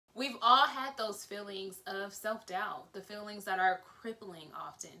We've all had those feelings of self-doubt, the feelings that are crippling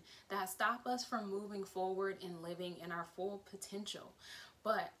often, that stop us from moving forward and living in our full potential.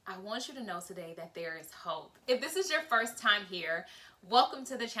 But I want you to know today that there is hope. If this is your first time here, welcome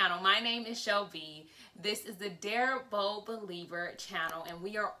to the channel. My name is Shelby. This is the Dare Bold Believer channel, and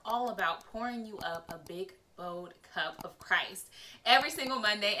we are all about pouring you up a big bold cup of Christ. Every single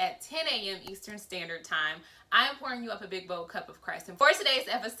Monday at 10 a.m. Eastern Standard Time, I am pouring you up a big bold cup of Christ. And for today's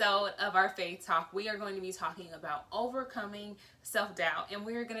episode of our Faith Talk, we are going to be talking about overcoming self-doubt, and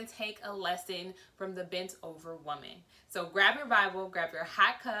we are going to take a lesson from the bent over woman. So grab your Bible, grab your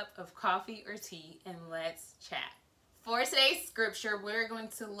hot cup of coffee or tea, and let's chat. For today's scripture, we're going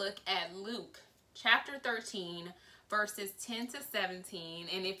to look at Luke chapter 13, verses 10 to 17.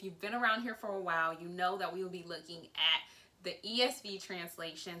 And if you've been around here for a while, you know that we will be looking at the ESV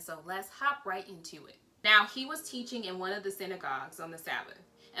translation. So let's hop right into it. Now, he was teaching in one of the synagogues on the Sabbath.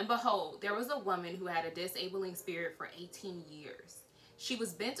 And behold, there was a woman who had a disabling spirit for 18 years. She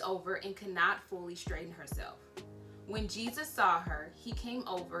was bent over and could not fully straighten herself. When Jesus saw her, he came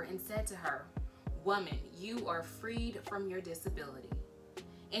over and said to her, "Woman, you are freed from your disability."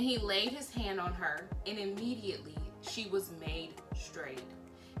 And he laid his hand on her, and immediately she was made straight,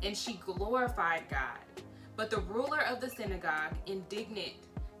 and she glorified God. But the ruler of the synagogue, indignant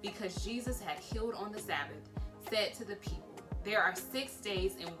because Jesus had healed on the Sabbath, said to the people, "There are 6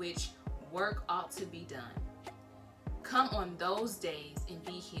 days in which work ought to be done. Come on those days and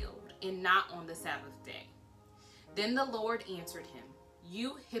be healed, and not on the Sabbath day." Then the Lord answered him,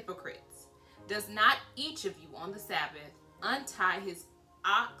 "You hypocrites, does not each of you on the Sabbath untie his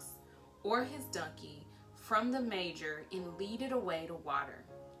ox or his donkey from the manger and lead it away to water?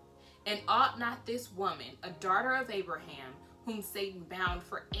 And ought not this woman, a daughter of Abraham, whom Satan bound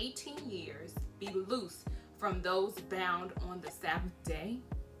for 18 years, be loosed from those bound on the Sabbath day?"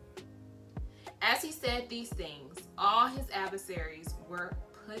 As he said these things, all his adversaries were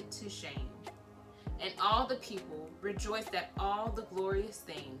put to shame, and all the people rejoiced at all the glorious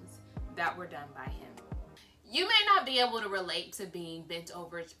things that were done by him. You may not be able to relate to being bent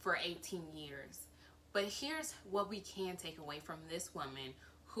over for 18 years, but here's what we can take away from this woman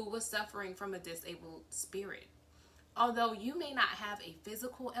who was suffering from a disabled spirit. Although you may not have a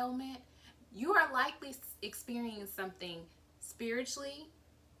physical ailment, you are likely experiencing something spiritually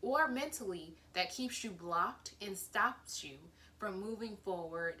or mentally that keeps you blocked and stops you from moving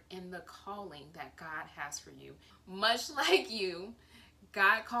forward in the calling that God has for you. Much like you,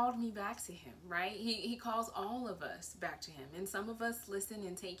 God called me back to him, right? He calls all of us back to him. And some of us listen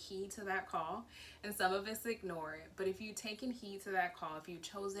and take heed to that call, and some of us ignore it. But if you've taken heed to that call, if you've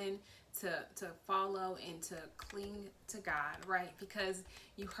chosen to follow and to cling to God, right? Because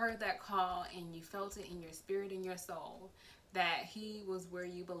you heard that call and you felt it in your spirit and your soul that he was where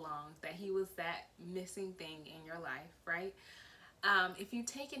you belong, that he was that missing thing in your life, right? If you've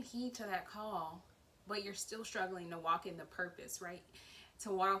taken heed to that call, but you're still struggling to walk in the purpose, right?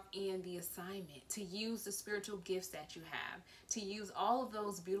 To walk in the assignment, to use the spiritual gifts that you have, to use all of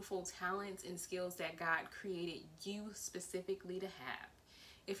those beautiful talents and skills that God created you specifically to have.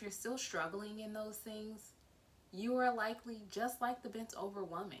 If you're still struggling in those things, you are likely just like the bent over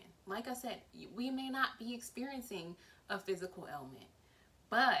woman. Like I said, we may not be experiencing a physical ailment,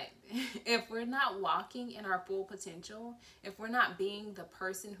 but if we're not walking in our full potential, if we're not being the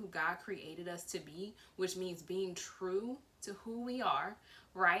person who God created us to be, which means being true to who we are,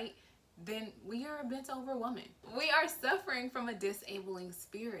 right, then we are a bent over woman. We are suffering from a disabling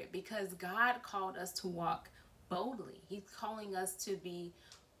spirit because God called us to walk boldly. He's calling us to be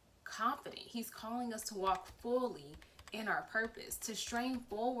confident. He's calling us to walk fully in our purpose, to strain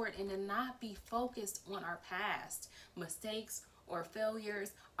forward and to not be focused on our past mistakes or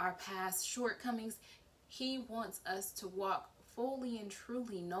failures, our past shortcomings. He wants us to walk fully and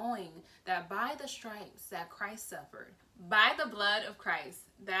truly knowing that by the stripes that Christ suffered, by the blood of Christ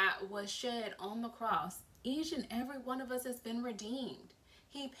that was shed on the cross, each and every one of us has been redeemed.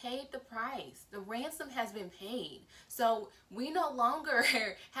 He paid the price. The ransom has been paid. So we no longer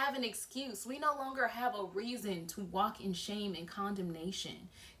have an excuse. We no longer have a reason to walk in shame and condemnation.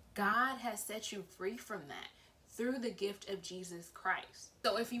 God has set you free from that through the gift of Jesus Christ.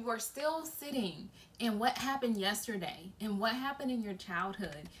 So if you are still sitting in what happened yesterday and what happened in your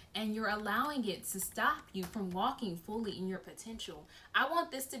childhood, and you're allowing it to stop you from walking fully in your potential, I want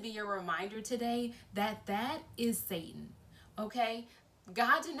this to be a reminder today that that is Satan, okay?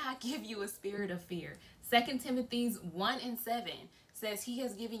 God did not give you a spirit of fear. 2 Timothy 1:7 says he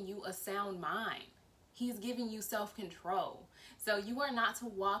has given you a sound mind. He's giving you self-control. So you are not to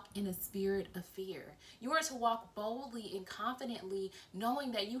walk in a spirit of fear. You are to walk boldly and confidently,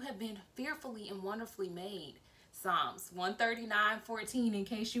 knowing that you have been fearfully and wonderfully made. Psalms 139:14, in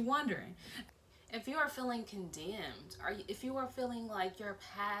case you're wondering. If you are feeling condemned, or if you are feeling like your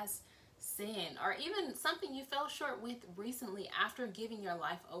past sin, or even something you fell short with recently after giving your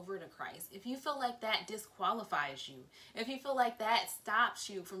life over to Christ, if you feel like that disqualifies you, if you feel like that stops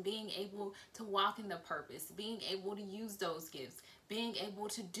you from being able to walk in the purpose, being able to use those gifts, being able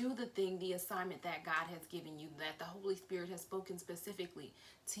to do the thing, the assignment that God has given you, that the Holy Spirit has spoken specifically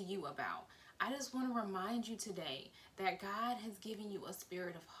to you about, I just want to remind you today that God has given you a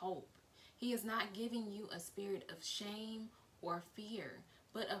spirit of hope. He is not giving you a spirit of shame or fear,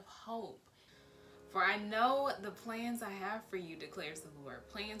 but of hope. For I know the plans I have for you, declares the Lord,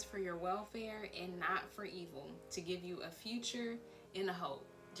 plans for your welfare and not for evil, to give you a future and a hope.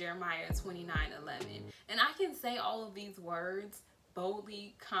 Jeremiah 29:11. And I can say all of these words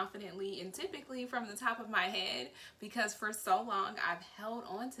boldly, confidently, and typically from the top of my head, because for so long I've held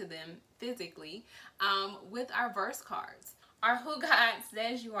on to them physically with our verse cards. Our Who God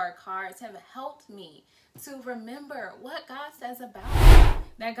Says You Are cards have helped me to remember what God says about me.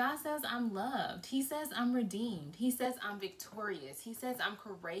 That God says I'm loved. He says I'm redeemed. He says I'm victorious. He says I'm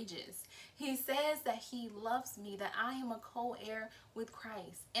courageous. He says that He loves me, that I am a co-heir with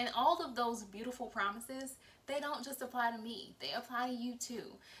Christ. And all of those beautiful promises, they don't just apply to me. They apply to you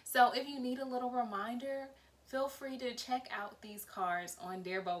too. So if you need a little reminder, feel free to check out these cards on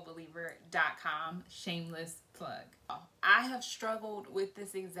DearBoldBeliever.com. Shameless plug. I have struggled with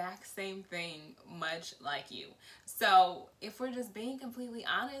this exact same thing, much like you. So if we're just being completely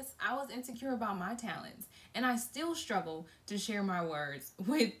honest, I was insecure about my talents, and I still struggle to share my words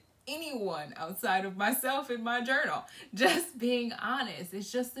with anyone outside of myself in my journal. Just being honest.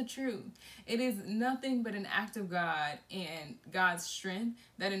 It's just the truth. It is nothing but an act of God and God's strength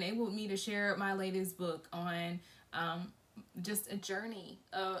that enabled me to share my latest book on just a journey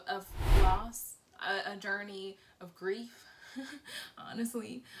of loss, a journey of grief,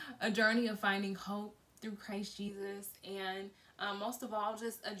 honestly, a journey of finding hope through Christ Jesus, and most of all,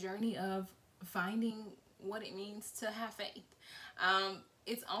 just a journey of finding what it means to have faith.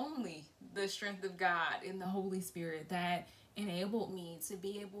 It's only the strength of God and the Holy Spirit that enabled me to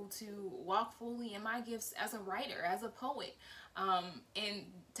be able to walk fully in my gifts as a writer, as a poet, and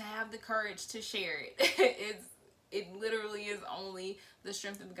to have the courage to share it. It literally is only the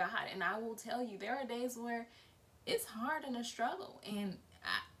strength of God. And I will tell you, there are days where it's hard and a struggle, and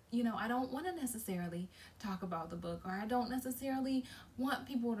I don't want to necessarily talk about the book, or I don't necessarily want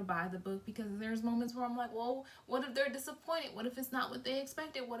people to buy the book, because there's moments where I'm like, well, what if they're disappointed? What if it's not what they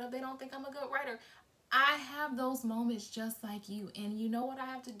expected? What if they don't think I'm a good writer? I have those moments just like you. And you know what I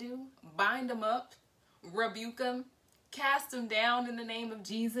have to do? Bind them up, rebuke them, cast them down in the name of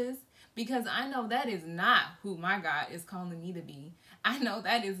Jesus, because I know that is not who my God is calling me to be. I know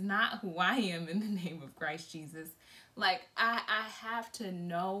that is not who I am in the name of Christ Jesus. Like, I have to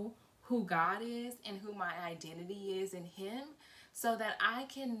know who God is and who my identity is in Him, so that I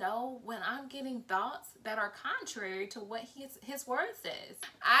can know when I'm getting thoughts that are contrary to what his word says.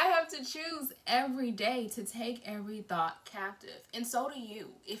 I have to choose every day to take every thought captive. And so do you.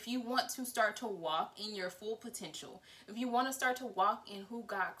 If you want to start to walk in your full potential, if you want to start to walk in who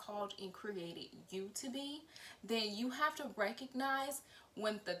God called and created you to be, then you have to recognize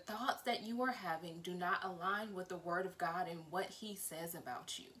when the thoughts that you are having do not align with the word of God and what He says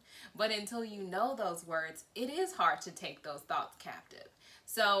about you. But until you know those words, it is hard to take those thoughts captive.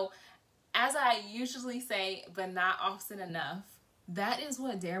 So, as I usually say, but not often enough, that is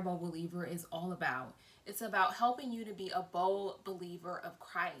what Dare Bold Believer is all about. It's about helping you to be a bold believer of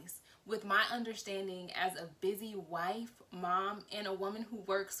Christ, with my understanding as a busy wife, mom, and a woman who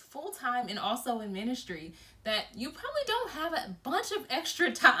works full-time and also in ministry, that you probably don't have a bunch of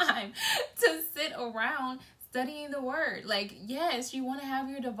extra time to sit around studying the word. Like, yes, you want to have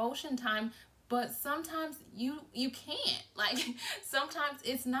your devotion time, but sometimes you can't. Like, sometimes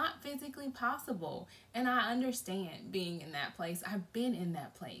it's not physically possible. And I understand being in that place. I've been in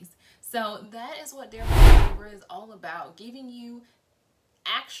that place. So that is what Dare Bold Believer is all about, giving you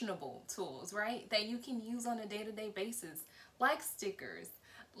actionable tools, right, that you can use on a day-to-day basis, like stickers,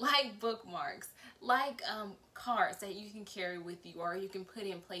 like bookmarks, like cards that you can carry with you, or you can put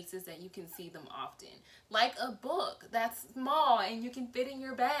in places that you can see them often, like a book that's small and you can fit in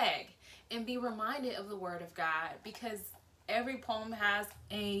your bag, and be reminded of the word of God, because every poem has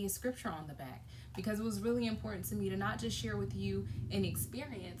a scripture on the back, because it was really important to me to not just share with you an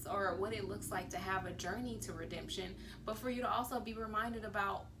experience or what it looks like to have a journey to redemption, but for you to also be reminded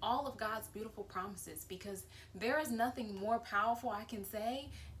about all of God's beautiful promises, because there is nothing more powerful I can say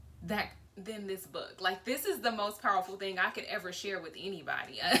than this book. Like, this is the most powerful thing I could ever share with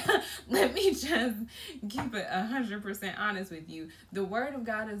anybody. Let me just keep it 100% honest with you. The Word of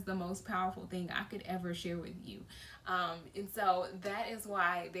God is the most powerful thing I could ever share with you. And so that is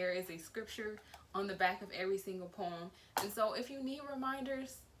why there is a scripture on the back of every single poem. And so if you need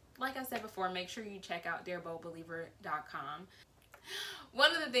reminders, like I said before, make sure you check out darebeliever.com.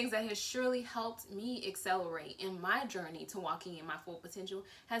 One of the things that has surely helped me accelerate in my journey to walking in my full potential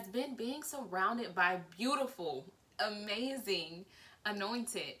has been being surrounded by beautiful, amazing,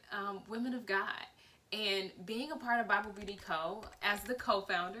 anointed women of God. And being a part of Bible Beauty Co. as the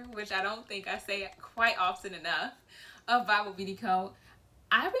co-founder, which I don't think I say quite often enough, of Bible Beauty Co.,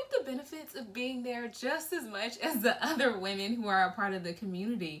 I reap the benefits of being there just as much as the other women who are a part of the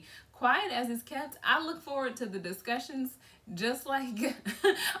community. Quiet as it's kept, I look forward to the discussions just like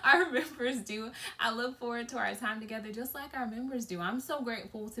our members do. I look forward to our time together just like our members do. I'm so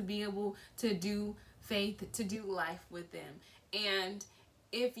grateful to be able to do faith, to do life with them. And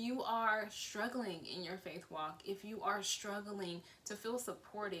if you are struggling in your faith walk, if you are struggling to feel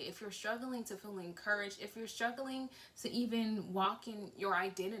supported, if you're struggling to feel encouraged, if you're struggling to even walk in your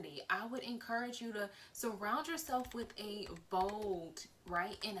identity, I would encourage you to surround yourself with a bold,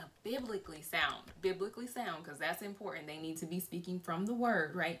 right, and a biblically sound, because that's important. They need to be speaking from the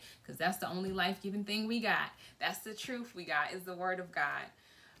Word, right, because that's the only life-giving thing we got. That's the truth we got, is the Word of God.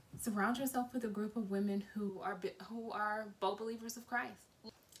 Surround yourself with a group of women who are bold believers of Christ.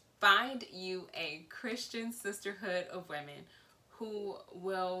 Find you a Christian sisterhood of women who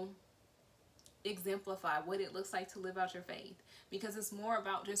will exemplify what it looks like to live out your faith, because it's more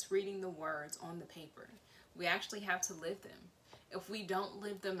about just reading the words on the paper. We actually have to live them. If we don't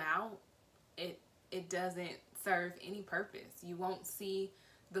live them out, it doesn't serve any purpose. You won't see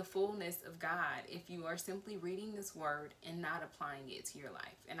the fullness of God if you are simply reading this word and not applying it to your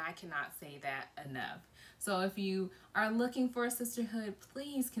life. And I cannot say that enough. So if you are looking for a sisterhood,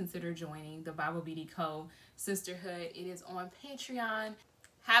 please consider joining the Bible Beauty Co. Sisterhood. It is on Patreon.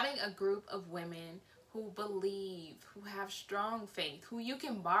 Having a group of women who believe, who have strong faith, who you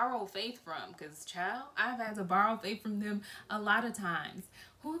can borrow faith from, because child, I've had to borrow faith from them a lot of times,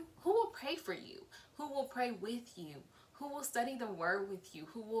 who will pray for you, who will pray with you, who will study the word with you,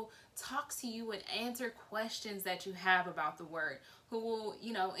 who will talk to you and answer questions that you have about the word, who will,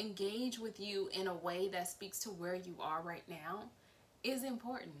 engage with you in a way that speaks to where you are right now, is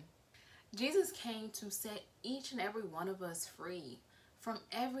important. Jesus came to set each and every one of us free from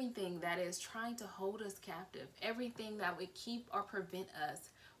everything that is trying to hold us captive, everything that would keep or prevent us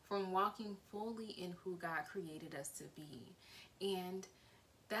from walking fully in who God created us to be. And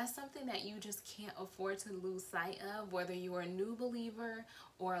that's something that you just can't afford to lose sight of, whether you are a new believer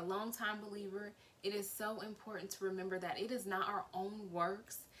or a long-time believer. It is so important to remember that it is not our own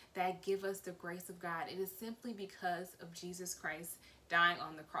works that give us the grace of God. It is simply because of Jesus Christ dying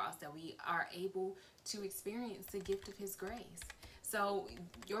on the cross that we are able to experience the gift of his grace. So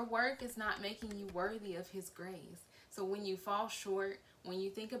your work is not making you worthy of his grace. So when you fall short, when you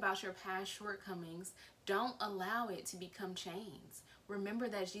think about your past shortcomings, don't allow it to become chains. Remember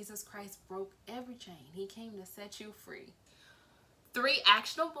that Jesus Christ broke every chain. He came to set you free. 3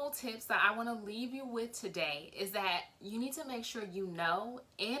 actionable tips that I want to leave you with today is that you need to make sure you know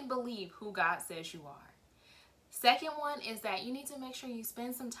and believe who God says you are. Second one is that you need to make sure you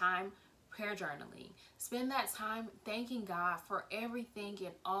spend some time prayer journaling. Spend that time thanking God for everything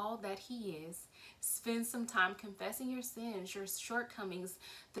and all that he is. Spend some time confessing your sins, your shortcomings,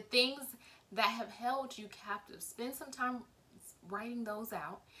 the things that have held you captive. Spend some time writing those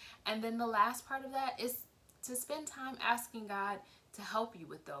out. And then the last part of that is to spend time asking God to help you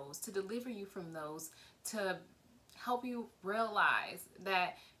with those, to deliver you from those, to help you realize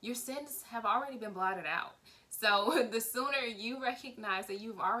that your sins have already been blotted out. So the sooner you recognize that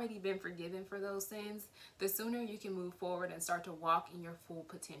you've already been forgiven for those sins, the sooner you can move forward and start to walk in your full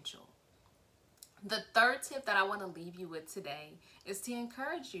potential. The third tip that I want to leave you with today is to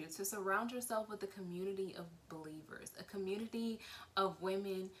encourage you to surround yourself with a community of believers, a community of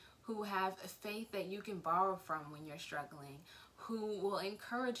women who have faith that you can borrow from when you're struggling, who will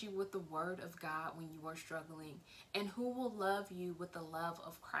encourage you with the word of God when you are struggling, and who will love you with the love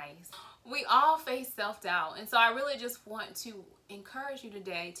of Christ. We all face self-doubt, and so I really just want to encourage you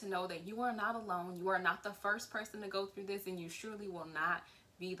today to know that you are not alone. You are not the first person to go through this, and you surely will not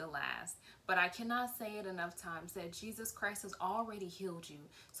be the last. But I cannot say it enough times that Jesus Christ has already healed you.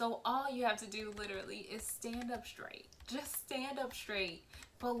 So all you have to do literally is stand up straight. Just stand up straight.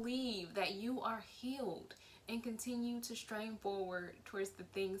 Believe that you are healed and continue to strain forward towards the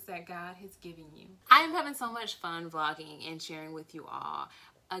things that God has given you. I am having so much fun vlogging and sharing with you all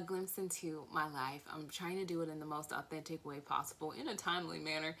a glimpse into my life. I'm trying to do it in the most authentic way possible, in a timely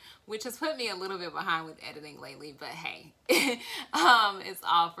manner, which has put me a little bit behind with editing lately, but hey, it's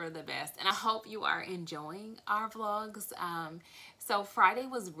all for the best. And I hope you are enjoying our vlogs. So Friday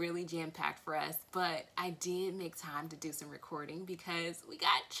was really jam-packed for us, but I did make time to do some recording because we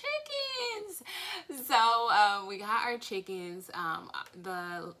got chickens. So we got our chickens.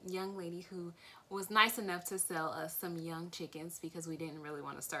 The young lady who was nice enough to sell us some young chickens, because we didn't really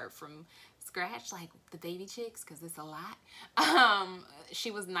want to start from scratch like the baby chicks because it's a lot.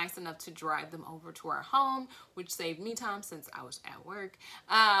 She was nice enough to drive them over to our home, which saved me time since I was at work.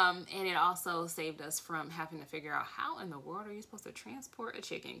 And it also saved us from having to figure out how in the world are you supposed to transport a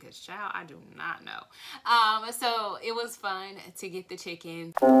chicken, because child, I do not know. So it was fun to get the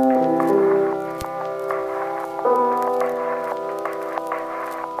chicken.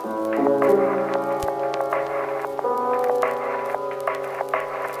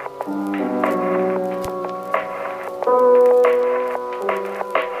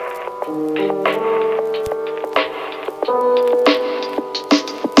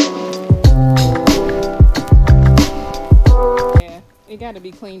 It got to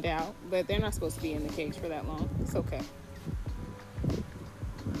be cleaned out, but they're not supposed to be in the cage for that long. It's okay.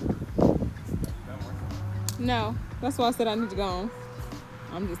 No, that's why I said I need to go on.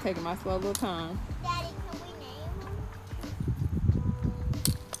 I'm just taking my slow little time. Daddy, can we name them?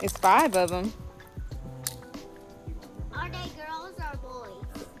 It's 5 of them. Are they girls or boys?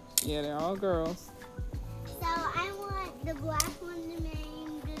 Yeah, they're all girls. So I want the black one to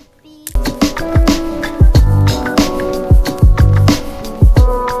name to be...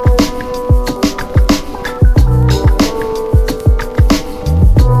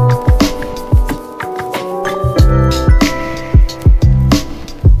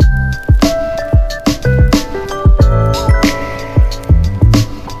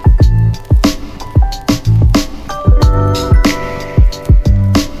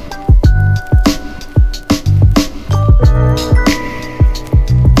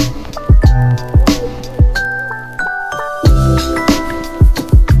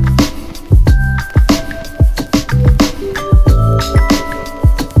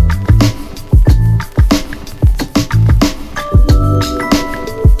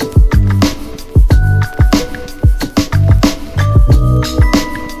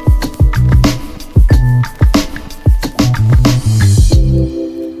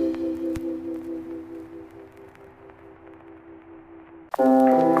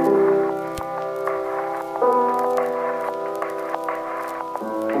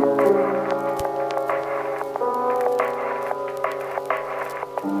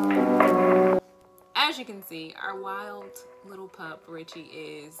 As you can see, our wild little pup Richie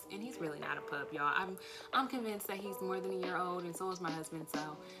is, and he's really not a pup, y'all. I'm convinced that he's more than a year old, and so is my husband.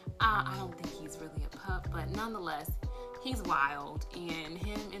 So I don't think he's really a pup, but nonetheless, he's wild, and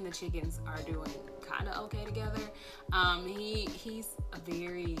him and the chickens are doing kind of okay together. He's a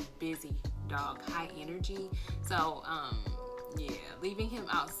very busy dog, high energy. So yeah, leaving him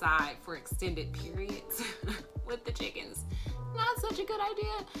outside for extended periods with the chickens, not such a good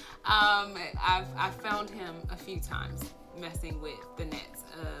idea. I've found him a few times messing with the nets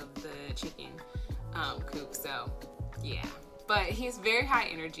of the chicken coop. So yeah, but he's very high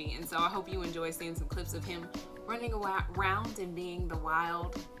energy, and so I hope you enjoy seeing some clips of him running around and being the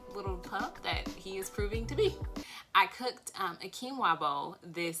wild little pup that he is proving to be. I cooked a quinoa bowl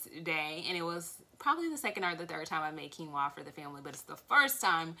this day, and it was probably the second or the third time I made quinoa for the family, but it's the first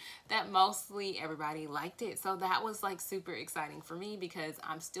time that mostly everybody liked it. So that was like super exciting for me, because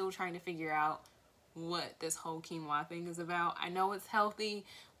I'm still trying to figure out what this whole quinoa thing is about. I know it's healthy,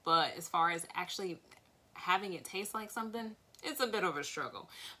 but as far as actually having it taste like something, it's a bit of a struggle,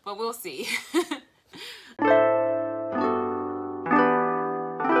 but we'll see.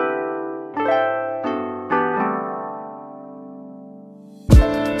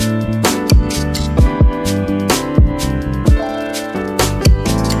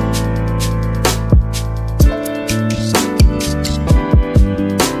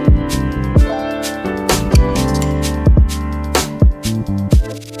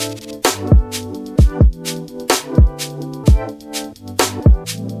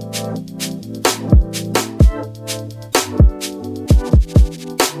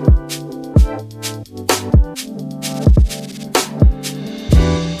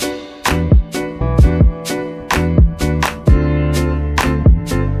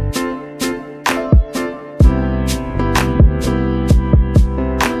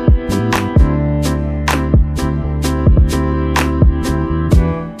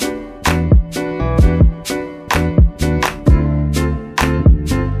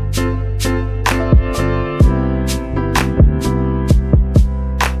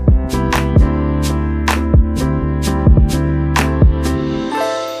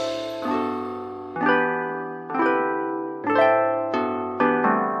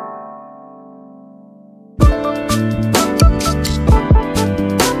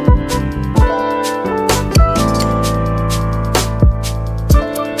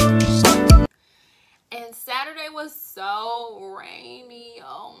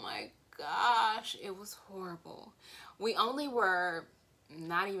 We only were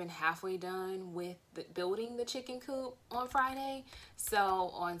not even halfway done with building the chicken coop on Friday.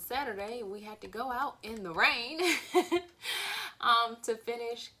 So on Saturday, we had to go out in the rain to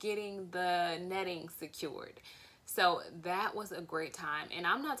finish getting the netting secured. So that was a great time. And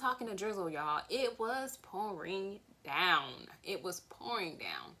I'm not talking to drizzle, y'all. It was pouring down. It was pouring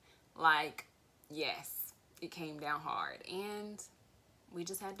down. Like, yes, it came down hard. And we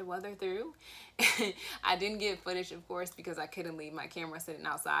just had to weather through. I didn't get footage, of course, because I couldn't leave my camera sitting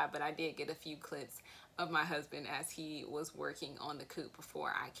outside, but I did get a few clips of my husband as he was working on the coop before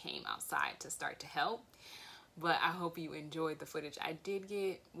I came outside to start to help. But I hope you enjoyed the footage. I did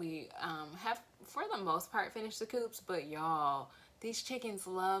get, we have, for the most part, finished the coops, but y'all, these chickens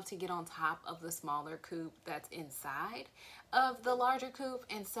love to get on top of the smaller coop that's inside of the larger coop,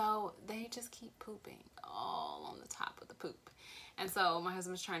 and so they just keep pooping all on the top of the poop. And so my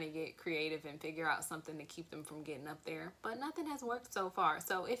husband's trying to get creative and figure out something to keep them from getting up there, but nothing has worked so far.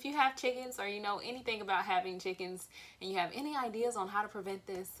 So if you have chickens, or you know anything about having chickens and you have any ideas on how to prevent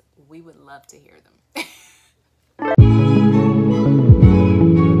this, we would love to hear them.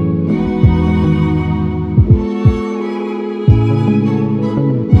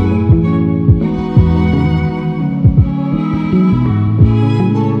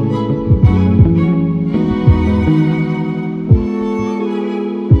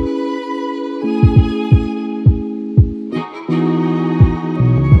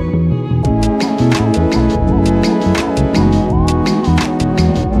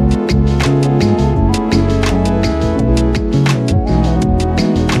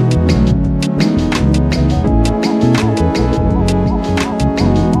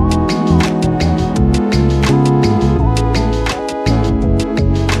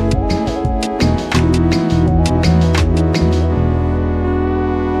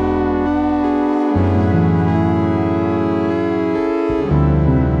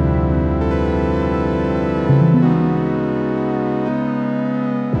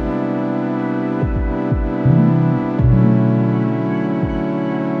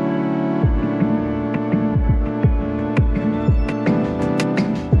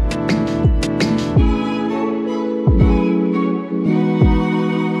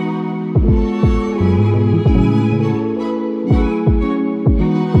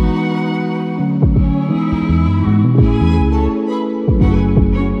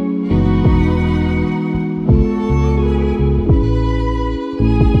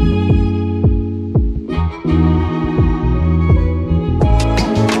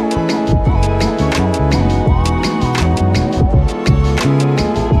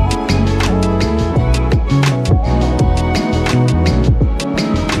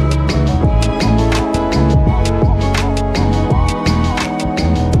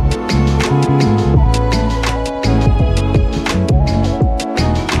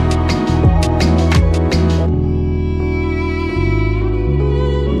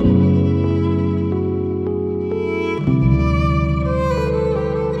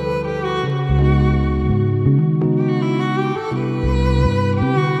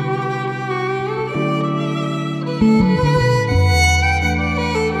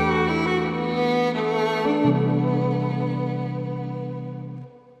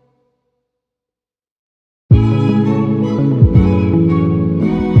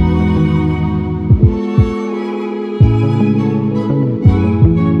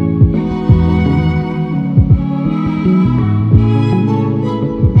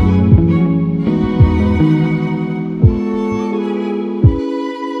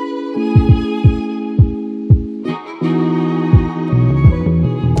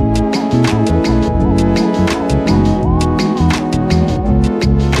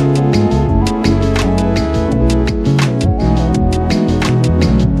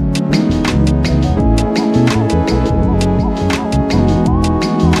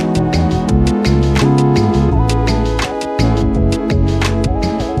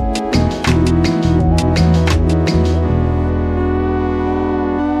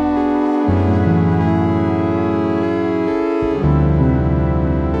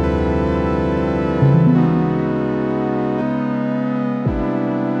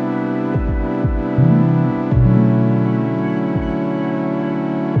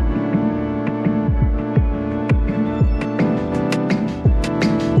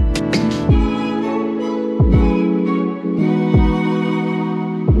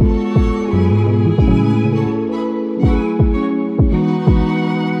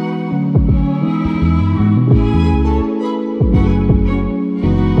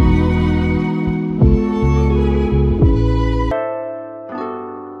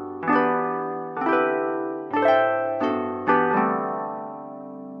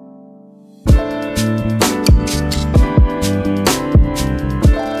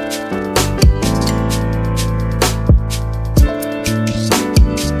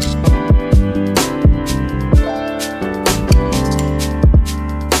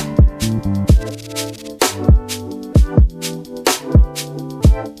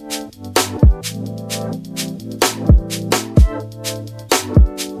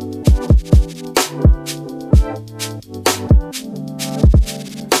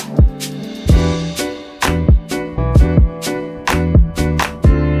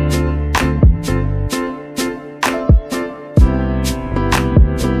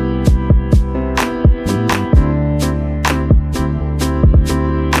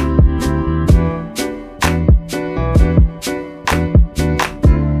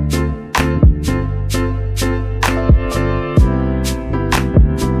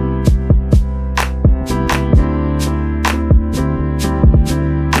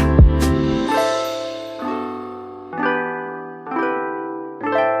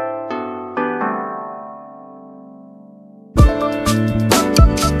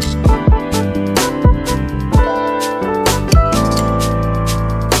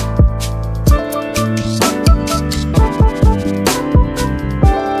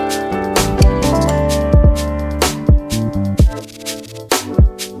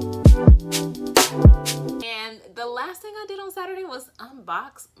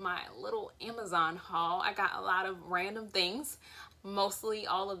 my little Amazon haul. I got a lot of random things, mostly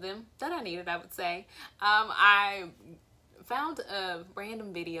all of them that I needed, I would say. I found a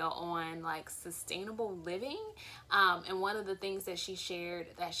random video on like sustainable living, and one of the things that she shared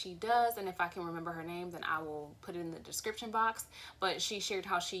that she does, and if I can remember her name then I will put it in the description box, but she shared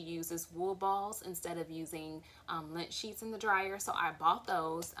how she uses wool balls instead of using lint sheets in the dryer. So I bought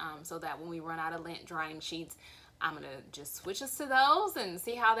those so that when we run out of lint drying sheets, I'm gonna just switch us to those and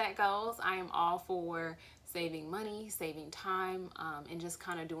see how that goes. I am all for saving money, saving time, and just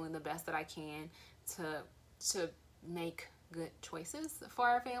kind of doing the best that I can to make good choices for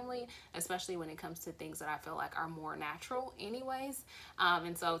our family, especially when it comes to things that I feel like are more natural anyways.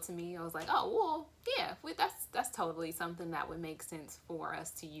 And so to me, I was like, oh, well, yeah, that's totally something that would make sense for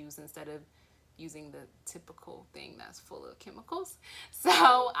us to use instead of using the typical thing that's full of chemicals. So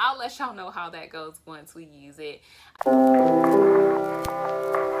I'll let y'all know how that goes once we use it.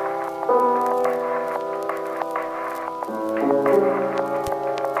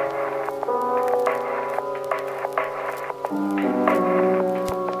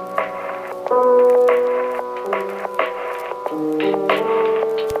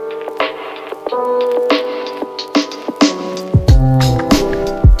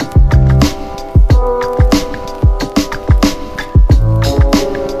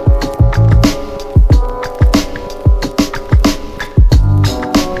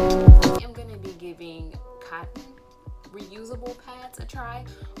 Reusable pads a try,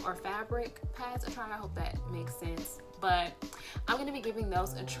 or fabric pads a try. I hope that makes sense, but I'm going to be giving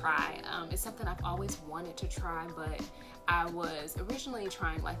those a try. It's something I've always wanted to try, but I was originally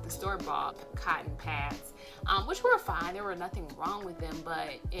trying like the store-bought cotton pads, which were fine. There were nothing wrong with them,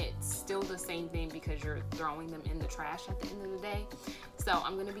 but it's still the same thing because you're throwing them in the trash at the end of the day. So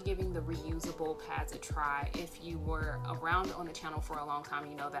I'm going to be giving the reusable pads a try. If you were around on the channel for a long time,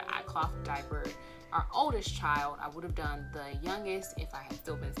 you know that I cloth diapered our oldest child. I would have done the youngest if I had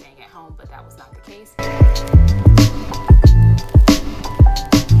still been staying at home, but that was not the case.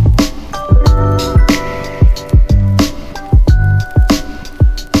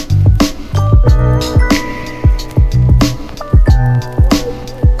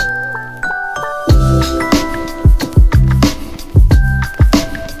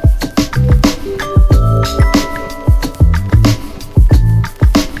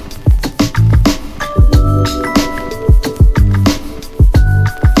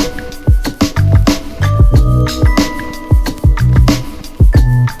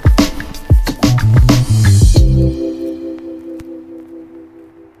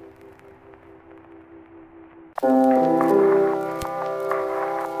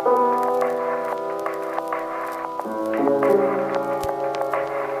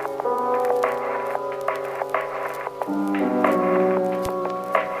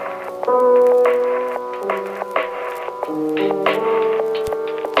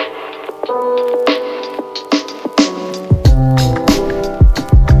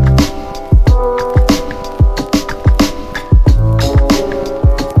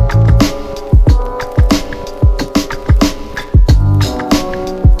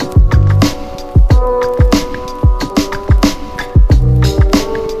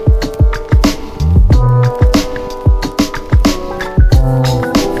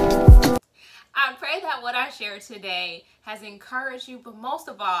 Today has encouraged you, but most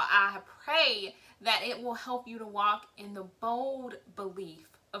of all, I pray that it will help you to walk in the bold belief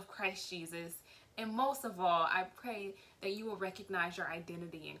of Christ Jesus. And most of all, I pray that you will recognize your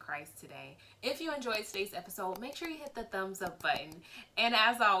identity in Christ today. If you enjoyed today's episode, make sure you hit the thumbs up button. And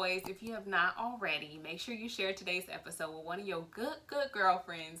as always, if you have not already, make sure you share today's episode with one of your good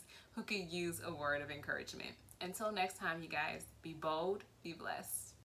girlfriends who could use a word of encouragement. Until next time, you guys, be bold, be blessed.